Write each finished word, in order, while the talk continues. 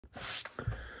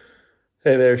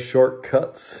Hey there,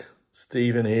 Shortcuts.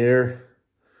 Stephen here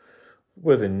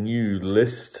with a new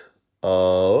list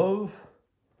of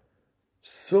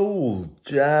soul,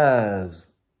 jazz,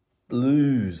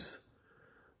 blues,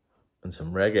 and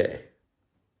some reggae.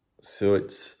 So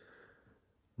it's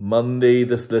Monday.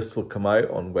 This list will come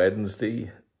out on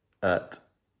Wednesday at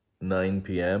 9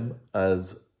 p.m.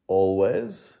 as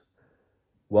always.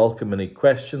 Welcome any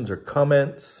questions or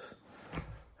comments.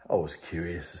 Always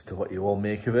curious as to what you all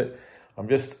make of it. I'm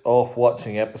just off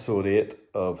watching episode 8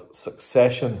 of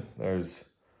Succession. There's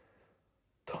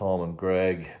Tom and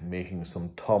Greg making some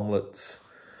tomlets.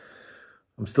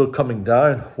 I'm still coming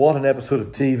down. What an episode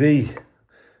of TV.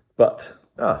 But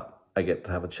I get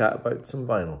to have a chat about some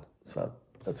vinyl. So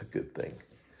that's a good thing.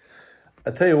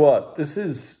 I tell you what, this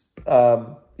is,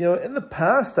 in the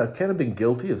past, I've kind of been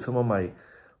guilty of some of my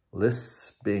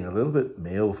lists being a little bit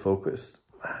male focused.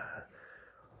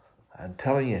 I'm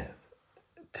telling you,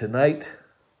 Tonight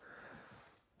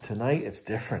it's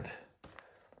different.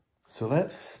 So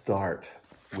let's start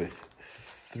with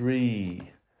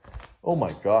 3. Oh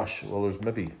my gosh, well, there's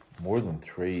maybe more than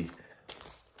 3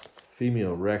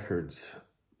 female records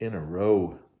in a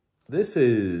row. This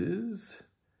is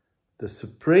the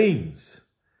Supremes.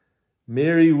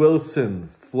 Mary Wilson,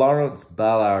 Florence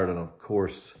Ballard, and of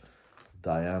course,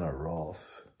 Diana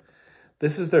Ross.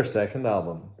 This is their second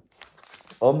album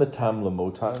on the Tamla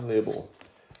Motown label.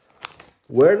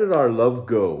 Where Did Our Love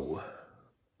Go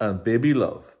and Baby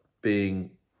Love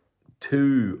being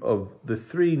 2 of the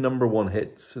 3 #1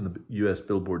 hits in the US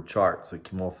Billboard charts that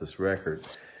came off this record.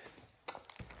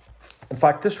 In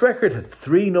fact, this record had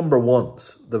 3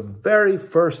 #1s. The very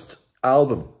first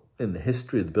album in the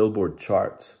history of the Billboard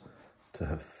charts to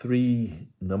have 3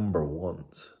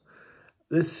 #1s.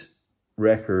 This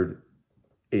record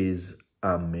is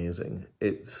amazing.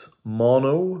 It's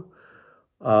mono.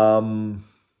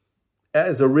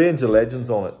 There's a range of legends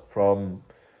on it, from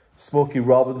Smokey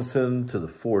Robinson to the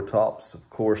Four Tops, of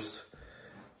course,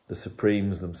 the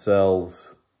Supremes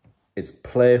themselves. It's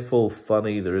playful,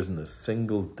 funny, there isn't a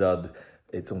single dud.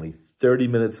 It's only 30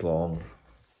 minutes long.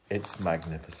 It's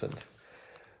magnificent.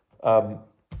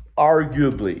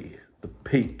 Arguably the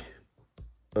peak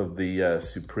of the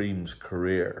Supremes'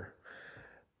 career.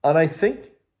 And I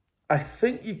think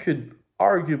you could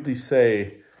arguably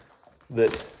say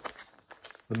that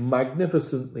the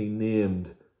magnificently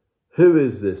named Who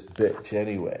Is This Bitch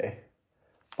Anyway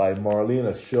by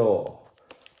Marlena Shaw,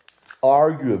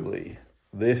 arguably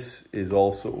this is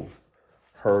also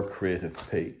her creative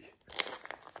peak.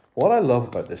 What I love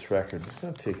about this record, I'm just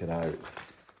going to take it out.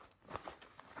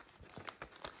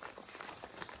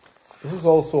 This is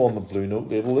also on the Blue Note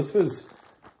label. This was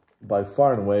by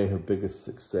far and away her biggest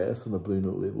success on the Blue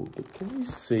Note label. But can you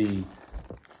see,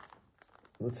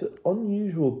 it's an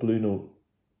unusual Blue Note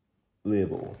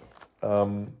label.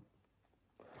 I'm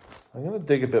going to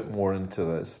dig a bit more into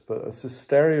this, but it's a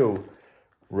stereo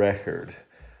record.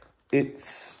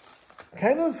 It's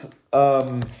kind of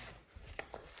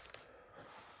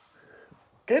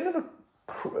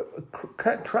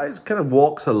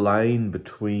walks a line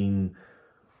between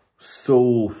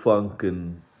soul, funk,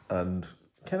 and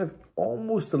kind of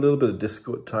almost a little bit of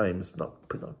disco at times, but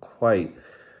not quite.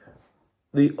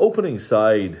 The opening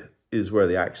side is where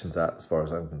the action's at, as far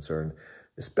as I'm concerned,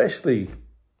 especially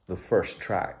the first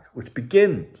track, which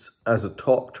begins as a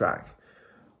talk track,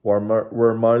 where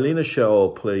Marlena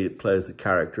Shaw plays the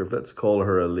character of, let's call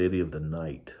her a lady of the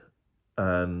night,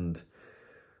 and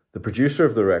the producer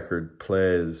of the record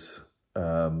plays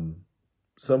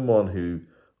someone who,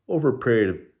 over a period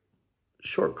of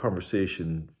short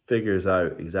conversation, figures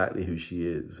out exactly who she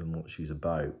is and what she's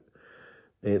about.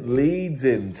 It leads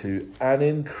into an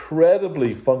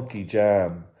incredibly funky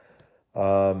jam.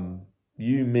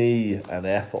 You, Me, and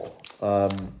Ethel.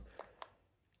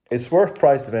 It's worth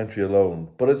price of entry alone,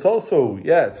 but it's also,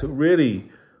 it's a really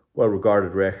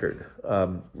well-regarded record.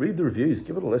 Read the reviews,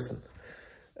 give it a listen.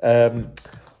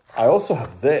 I also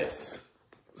have this,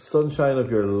 Sunshine of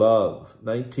Your Love,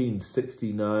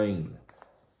 1969.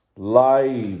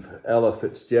 Live Ella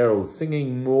Fitzgerald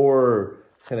singing more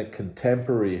kind of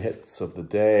contemporary hits of the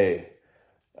day.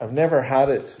 I've never had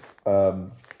it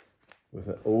with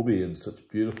an Obi in such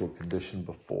beautiful condition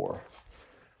before.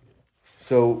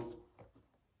 So,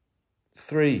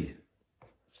 three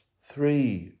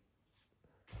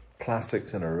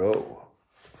classics in a row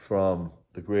from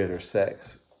the Greater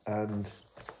Sex, and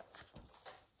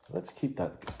let's keep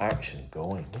that action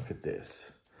going. Look at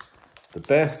this. The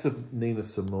Best of Nina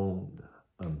Simone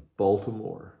and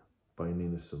Baltimore by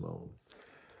Nina Simone.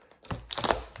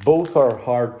 Both are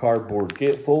hard cardboard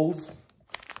gatefolds.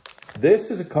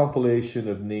 This is a compilation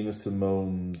of Nina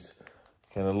Simone's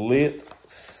kind of late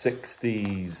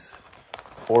 60s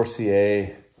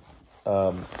RCA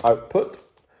output.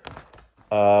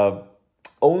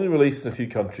 Only released in a few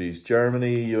countries: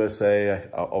 Germany, USA,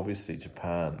 obviously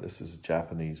Japan. This is a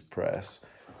Japanese press.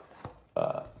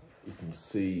 You can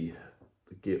see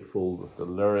the gatefold with the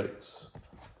lyrics.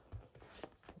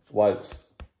 Whilst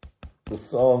the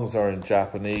songs are in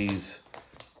Japanese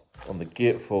on the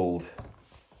gatefold,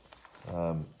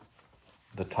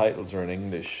 the titles are in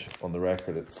English on the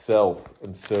record itself.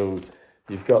 And so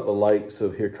you've got the likes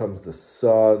of Here Comes the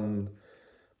Sun,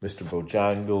 Mr.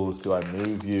 Bojangles, Do I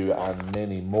Move You, and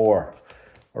many more.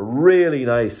 A really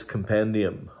nice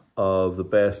compendium of the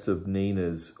best of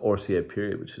Nina's RCA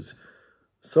period, which is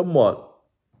somewhat,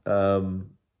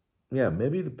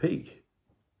 maybe the peak.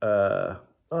 I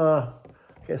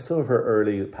guess some of her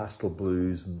early Pastel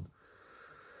Blues and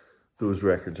those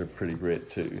records are pretty great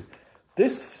too.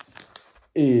 This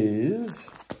is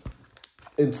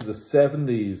into the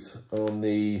 70s on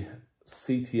the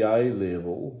CTI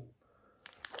label.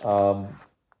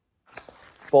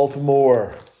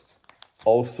 Baltimore,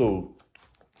 also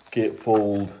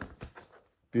gatefold,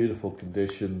 beautiful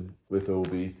condition with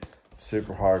Obi,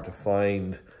 super hard to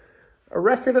find. A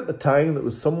record at the time that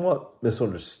was somewhat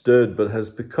misunderstood, but has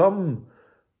become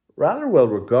rather well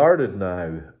regarded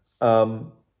now.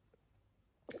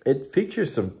 It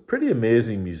features some pretty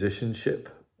amazing musicianship,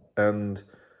 and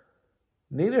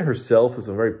Nina herself is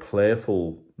a very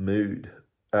playful mood.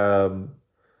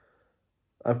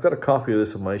 I've got a copy of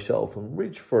this on my shelf and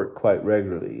reach for it quite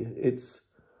regularly. It's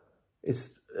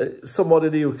somewhat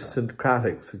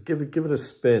idiosyncratic, so give it a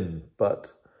spin.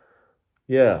 But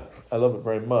yeah, I love it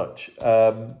very much.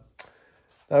 Now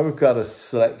we've got a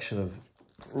selection of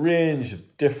range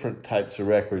of different types of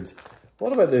records.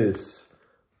 What about this?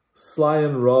 Sly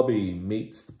and Robbie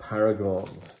meets the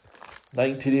Paragons,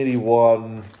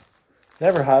 1981.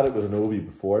 Never had it with an Obi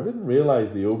before. I didn't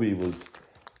realize the Obi was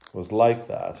like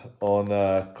that, on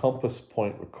Compass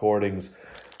Point Recordings,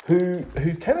 who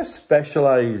kind of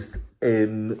specialized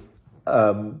in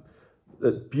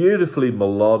that beautifully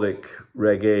melodic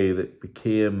reggae that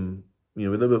became, a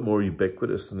little bit more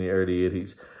ubiquitous in the early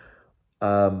 80s.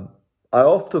 I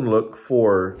often look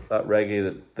for that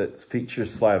reggae that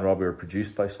features Sly and Robbie or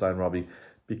produced by Sly and Robbie,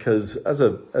 because as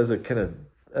a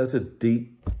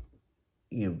deep,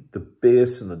 the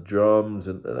bass and the drums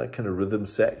and that kind of rhythm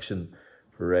section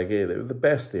for reggae, they were the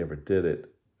best they ever did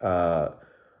it.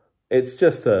 It's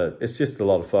just a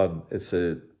lot of fun. It's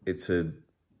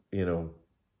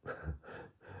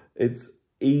it's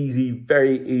easy,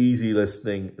 very easy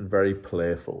listening and very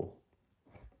playful.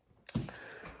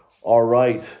 All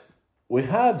right, we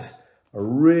had a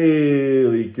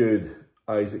really good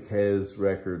Isaac Hayes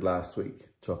record last week,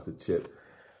 Chocolate Chip.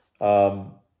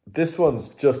 This one's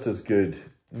just as good.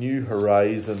 New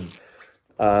Horizon.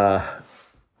 Kind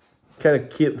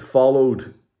of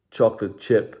followed Chocolate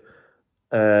Chip,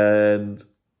 and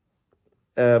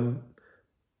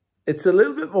it's a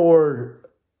little bit more,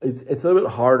 it's a little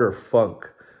bit harder funk,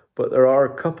 but there are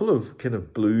a couple of kind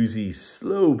of bluesy,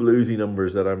 slow bluesy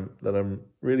numbers that I'm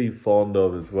really fond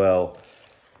of as well.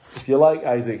 If you like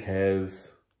Isaac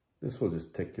Hayes, this will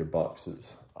just tick your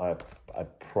boxes, I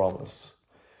promise.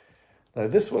 Now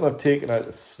this one I've taken out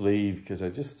the sleeve because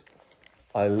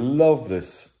I love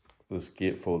this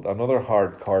gatefold. Another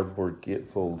hard cardboard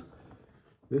gatefold.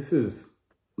 This is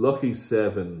Lucky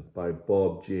 7 by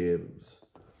Bob James.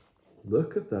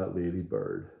 Look at that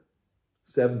ladybird.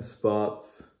 7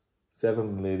 spots,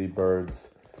 7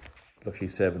 ladybirds. Lucky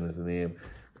 7 is the name.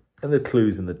 And the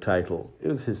clues in the title. It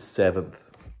was his 7th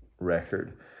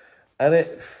record. And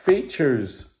it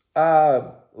features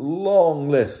a long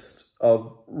list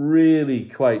of really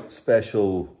quite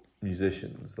special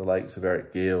musicians, the likes of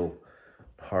Eric Gale,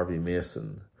 Harvey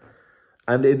Mason,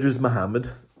 and Idris Muhammad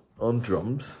on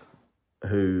drums,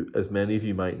 who, as many of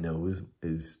you might know,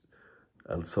 is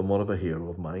somewhat of a hero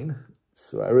of mine.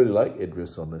 So I really like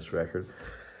Idris on this record.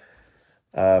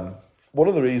 One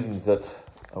of the reasons that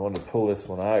I want to pull this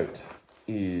one out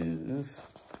is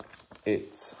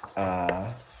it's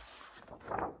a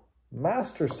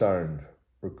Master Sound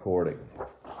recording.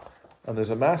 And there's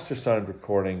a Master Sound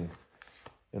recording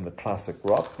in the classic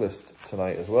rock list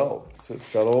tonight as well. So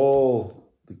it's got all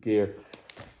the gear,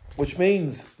 which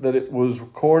means that it was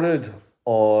recorded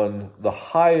on the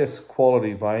highest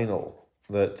quality vinyl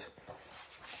that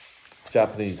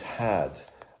Japanese had,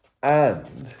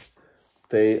 and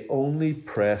they only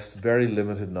pressed very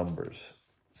limited numbers.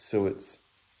 So it's,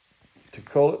 to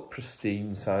call it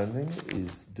pristine sounding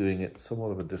is doing it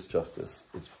somewhat of a disjustice.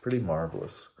 It's pretty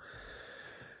marvelous.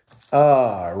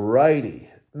 Alrighty.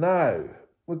 Now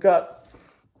we got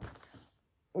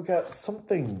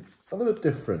something a little bit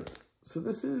different. So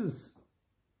this is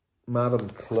Madame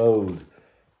Claude,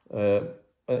 an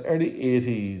early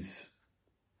 80s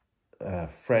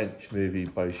French movie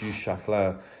by Jules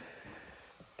Jacquelin.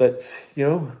 That's, you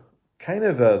know, kind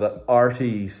of that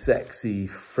arty, sexy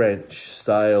French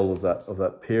style of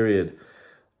that period.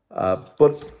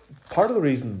 But part of the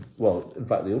reason, well, in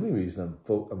fact, the only reason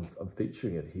I'm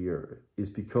featuring it here is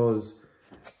because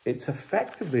it's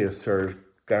effectively a Serge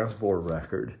Gainsbourg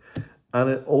record, and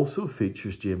it also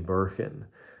features Jane Birkin,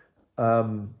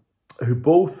 who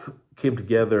both came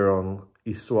together on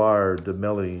Histoire de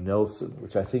Melanie Nelson,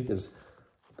 which I think is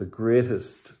the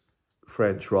greatest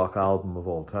French rock album of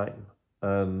all time.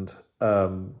 And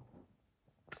so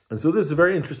this is a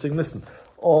very interesting listen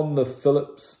on the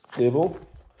Philips label.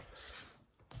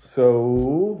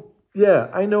 So yeah,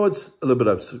 I know it's a little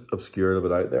bit obscure, a little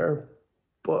bit out there,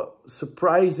 but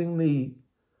surprisingly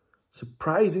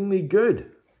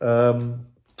good. All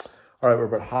right, we're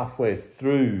about halfway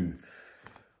through.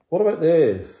 What about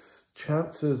this?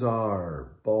 Chances Are,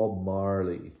 Bob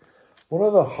Marley. One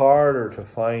of the harder to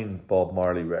find Bob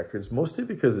Marley records, mostly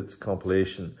because it's a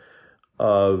compilation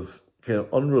of kind of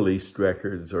unreleased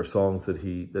records or songs that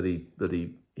he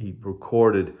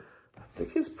recorded. I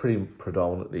think it's pretty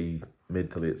predominantly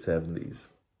mid to late 70s.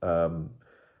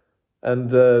 You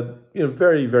know,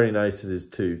 very, very nice it is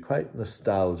too. Quite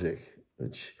nostalgic,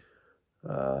 which,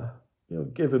 you know,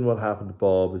 given what happened to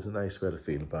Bob, is a nice way to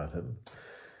feel about him.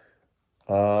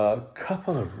 A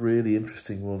couple of really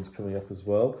interesting ones coming up as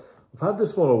well. I've had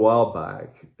this one a while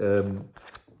back. The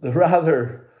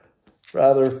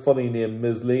rather funny name,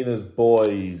 Ms. Lena's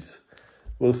Boys,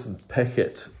 Wilson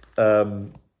Pickett,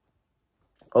 on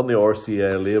the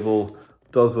RCA label,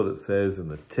 does what it says in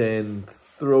the tin,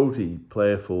 throaty,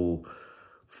 playful,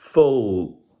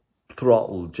 full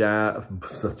throttle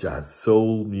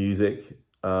soul music.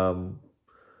 Yeah,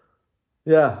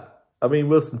 I mean,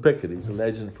 Wilson Pickett, he's a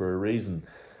legend for a reason.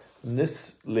 And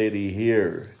this lady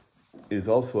here is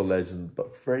also a legend,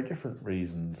 but for very different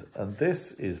reasons. And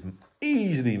this is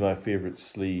easily my favorite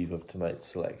sleeve of tonight's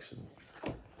selection.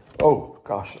 Oh,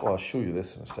 gosh, I'll show you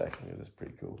this in a second. This is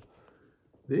pretty cool.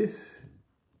 This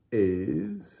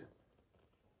is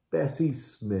Bessie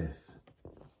Smith.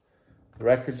 The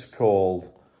record's called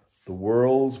The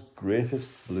World's Greatest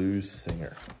Blues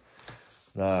Singer.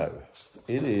 Now,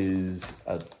 it is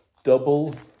a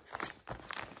double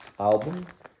album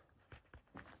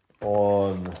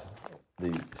on the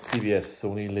CBS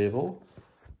Sony label.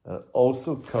 And it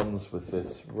also comes with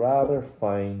this rather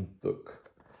fine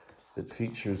book that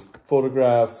features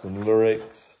photographs and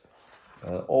lyrics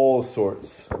and all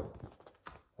sorts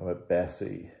about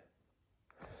Bessie.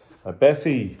 Now,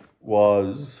 Bessie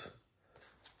was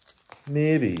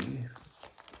maybe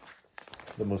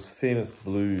the most famous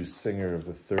blues singer of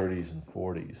the 30s and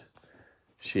 40s.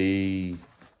 She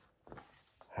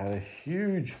had a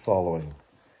huge following,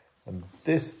 and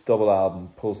this double album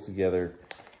pulls together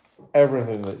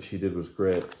everything that she did was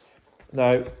great.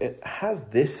 Now, it has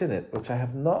this in it, which I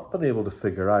have not been able to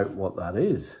figure out what that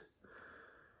is.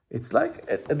 It's like,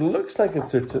 it looks like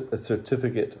it's a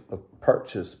certificate of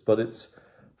purchase, but it's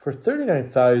for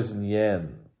 39,000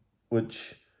 yen,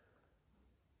 which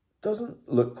doesn't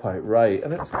look quite right.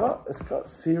 And it's got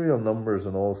serial numbers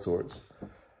and all sorts.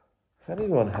 If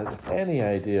anyone has any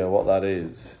idea what that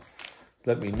is,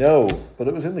 let me know. But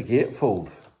it was in the gatefold,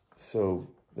 so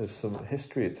there's some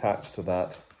history attached to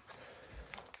that,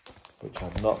 which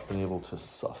I've not been able to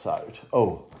suss out.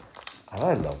 Oh, and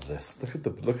I love this. Look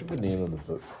at the name of the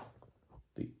book.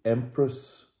 The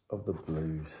Empress of the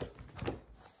Blues.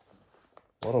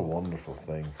 What a wonderful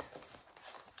thing.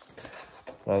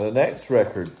 Now, the next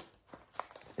record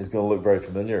is going to look very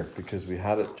familiar because we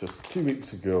had it just 2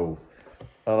 weeks ago.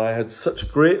 And I had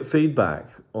such great feedback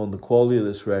on the quality of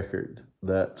this record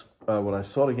that when I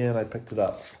saw it again, I picked it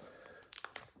up.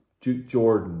 Duke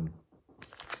Jordan,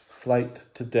 Flight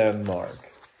to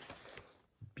Denmark.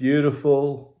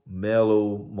 Beautiful,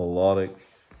 mellow, melodic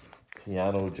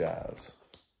piano jazz.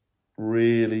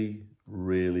 Really,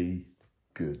 really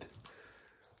good.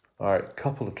 All right,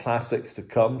 couple of classics to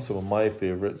come, some of my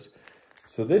favorites.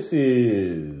 So this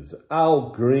is Al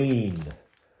Green,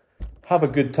 Have a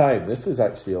Good Time. This is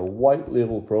actually a white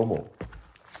label promo.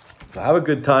 Have a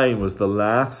Good Time was the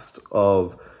last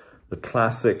of the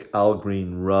classic Al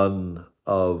Green run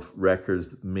of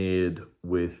records made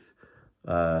with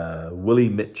Willie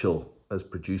Mitchell as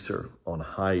producer on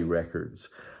High Records.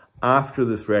 After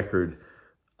this record,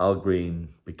 Al Green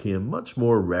became much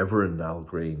more Reverend Al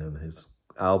Green, and his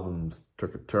albums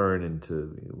took a turn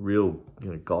into real,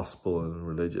 gospel and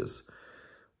religious.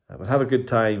 But Have a Good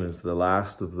Time is the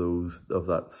last of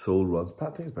that soul runs. I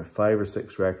think it's about 5 or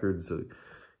 6 records.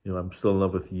 I'm Still in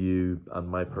Love with You, and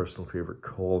my personal favorite,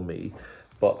 Call Me.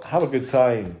 But Have a Good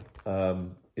Time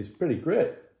is pretty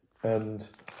great, and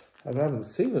I haven't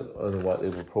seen it on a White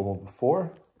Label promo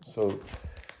before, so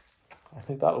I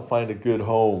think that'll find a good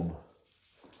home.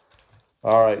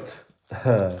 All right.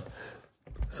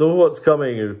 So what's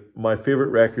coming are my favorite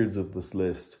records of this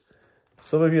list.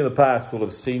 Some of you in the past will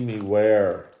have seen me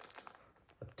wear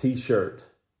a t-shirt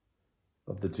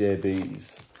of the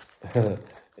JBs.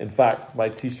 In fact, my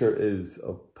t-shirt is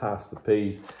of Pass the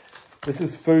Peas. This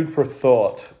is food for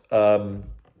thought.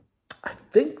 I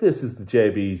think this is the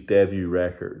JB's debut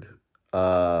record.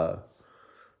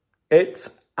 It's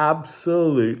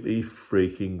absolutely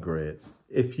freaking great.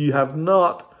 If you have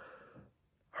not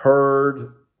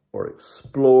heard or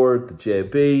explored the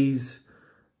JBs,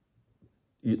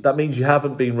 that means you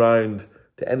haven't been round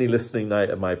to any listening night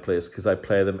at my place, because I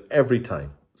play them every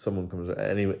time someone comes,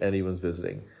 anyone's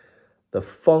visiting. The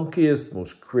funkiest,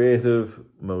 most creative,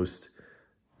 most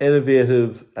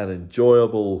innovative and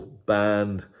enjoyable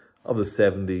band of the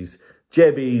 70s.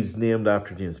 JB's named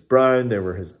after James Brown. They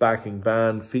were his backing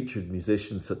band, featured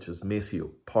musicians such as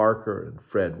Maceo Parker and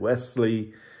Fred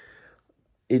Wesley.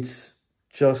 It's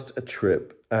just a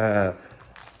trip. I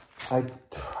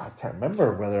can't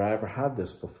remember whether I ever had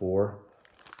this before.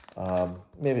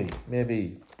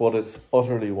 Maybe, but it's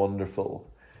utterly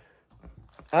wonderful.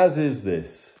 As is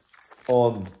this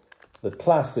on the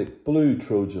classic Blue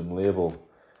Trojan label.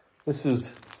 This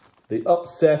is the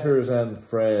Upsetters and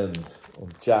Friends on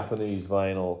Japanese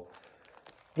vinyl.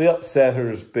 The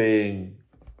Upsetters being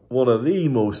one of the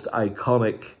most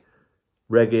iconic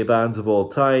reggae bands of all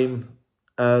time,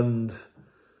 and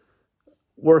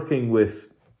working with,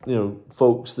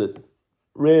 folks that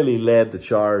really led the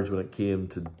charge when it came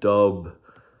to dub,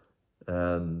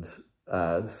 and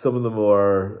some of the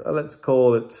more, let's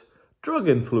call it,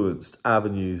 drug-influenced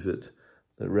avenues that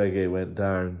reggae went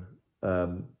down.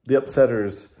 The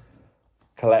Upsetters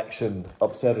collection,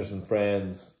 Upsetters and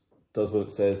Friends, does what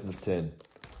it says in the tin.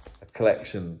 A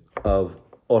collection of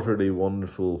utterly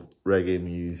wonderful reggae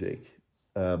music.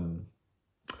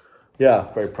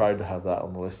 Yeah, very proud to have that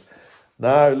on the list.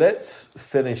 Now let's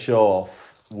finish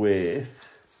off with,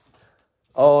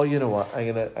 oh, you know what?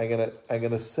 I'm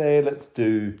gonna say let's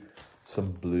do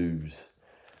some blues.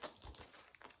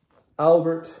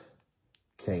 Albert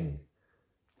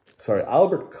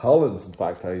Collins, in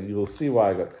fact. You'll see why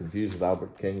I got confused with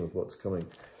Albert King with what's coming.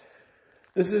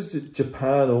 This is a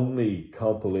Japan-only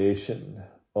compilation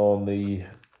on the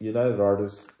United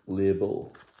Artists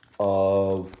label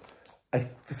of,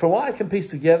 from what I can piece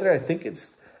together, I think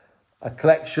it's a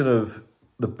collection of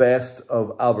the best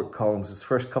of Albert Collins'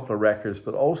 first couple of records,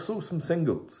 but also some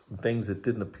singles and things that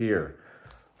didn't appear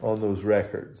on those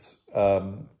records.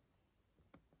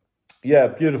 Yeah,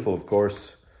 beautiful, of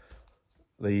course.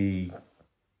 The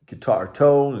guitar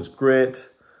tone is great.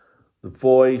 The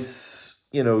voice,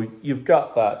 you've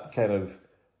got that kind of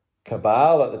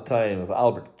cabal at the time of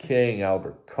Albert King,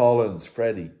 Albert Collins,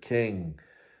 Freddie King,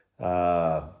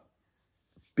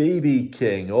 B.B.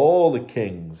 King, all the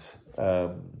Kings.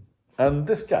 And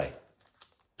this guy,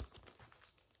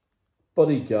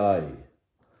 Buddy Guy.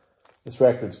 This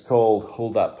record's called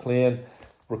Hold That Plane,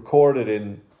 recorded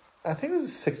in, I think it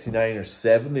was 69 or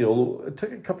 70, although it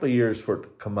took a couple of years for it to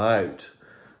come out.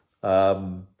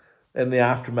 In the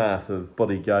aftermath of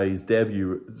Buddy Guy's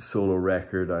debut solo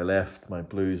record, I Left My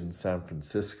Blues in San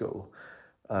Francisco.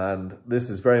 And this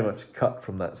is very much cut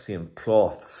from that same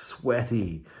cloth.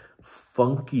 Sweaty,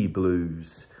 funky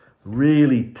blues.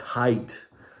 Really tight,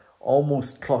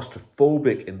 almost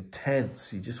claustrophobic,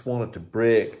 intense. You just want it to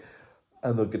break.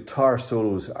 And the guitar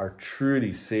solos are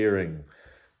truly searing.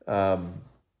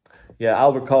 Yeah,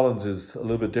 Albert Collins is a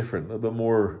little bit different, a little bit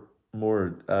more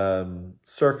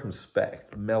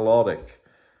circumspect, melodic,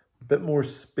 a bit more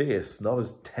space, not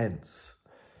as tense.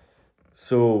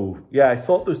 So, yeah, I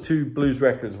thought those two blues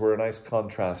records were a nice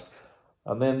contrast.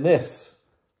 And then this,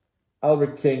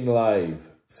 Albert King Live.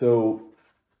 So,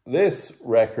 this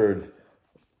record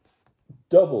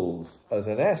doubles as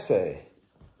an essay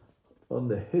on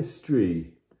the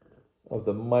history of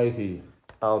the mighty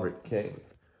Albert King.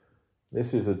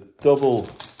 This is a double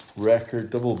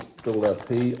record, double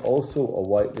LP, also a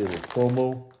White Label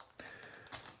promo.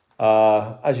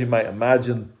 As you might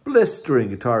imagine, blistering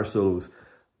guitar solos.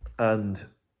 And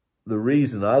the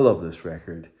reason I love this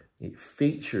record, it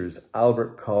features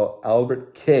Albert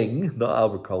King, not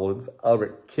Albert Collins,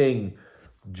 Albert King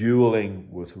dueling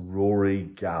with Rory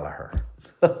Gallagher.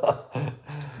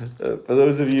 For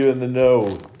those of you in the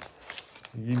know,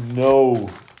 you know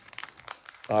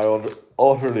how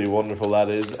utterly wonderful that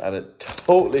is, and it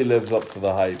totally lives up to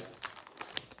the hype.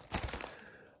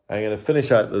 I'm going to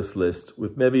finish out this list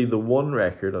with maybe the one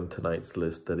record on tonight's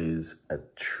list that is a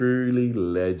truly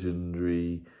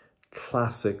legendary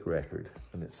classic record,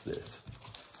 and it's this.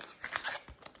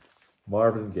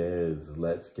 Marvin Gaye's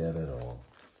Let's Get It On.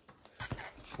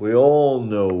 We all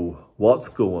know what's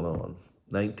going on.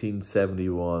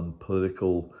 1971,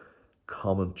 political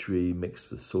commentary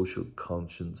mixed with social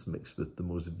conscience, mixed with the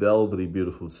most velvety,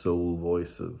 beautiful soul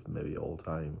voice of maybe all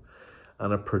time.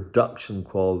 And a production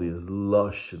quality as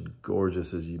lush and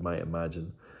gorgeous as you might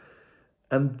imagine.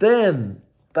 And then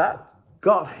that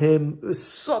got him, it was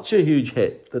such a huge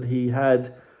hit that he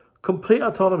had complete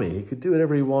autonomy. He could do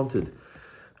whatever he wanted.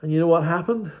 And you know what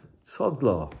happened? Sod's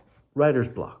Law, writer's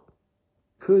block.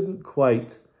 Couldn't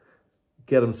quite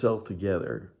get himself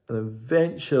together, and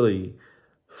eventually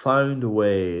found a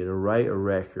way to write a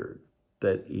record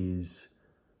that is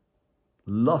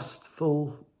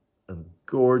lustful and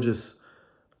gorgeous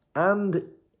and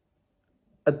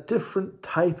a different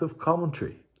type of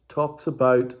commentary. Talks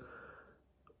about,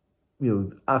 you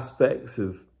know, aspects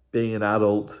of being an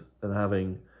adult and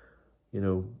having, you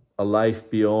know, a life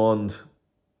beyond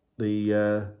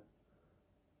the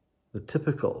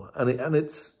typical. And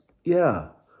it's, yeah,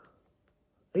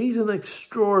 he's an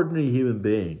extraordinary human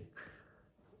being.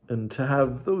 And to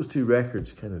have those two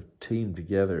records kind of teamed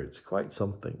together, it's quite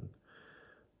something.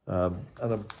 And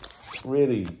I'm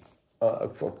really,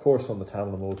 of course, on the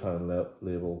Tamla Motown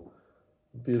label,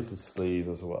 beautiful sleeve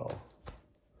as well.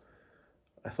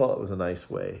 I thought it was a nice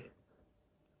way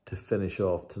to finish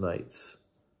off tonight's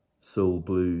soul,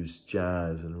 blues,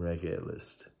 jazz and reggae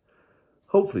list.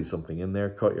 Hopefully something in there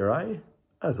caught your eye.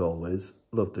 As always,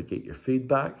 love to get your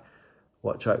feedback.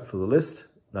 Watch out for the list,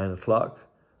 9 o'clock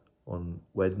on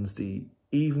Wednesday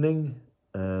evening.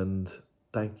 And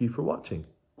thank you for watching.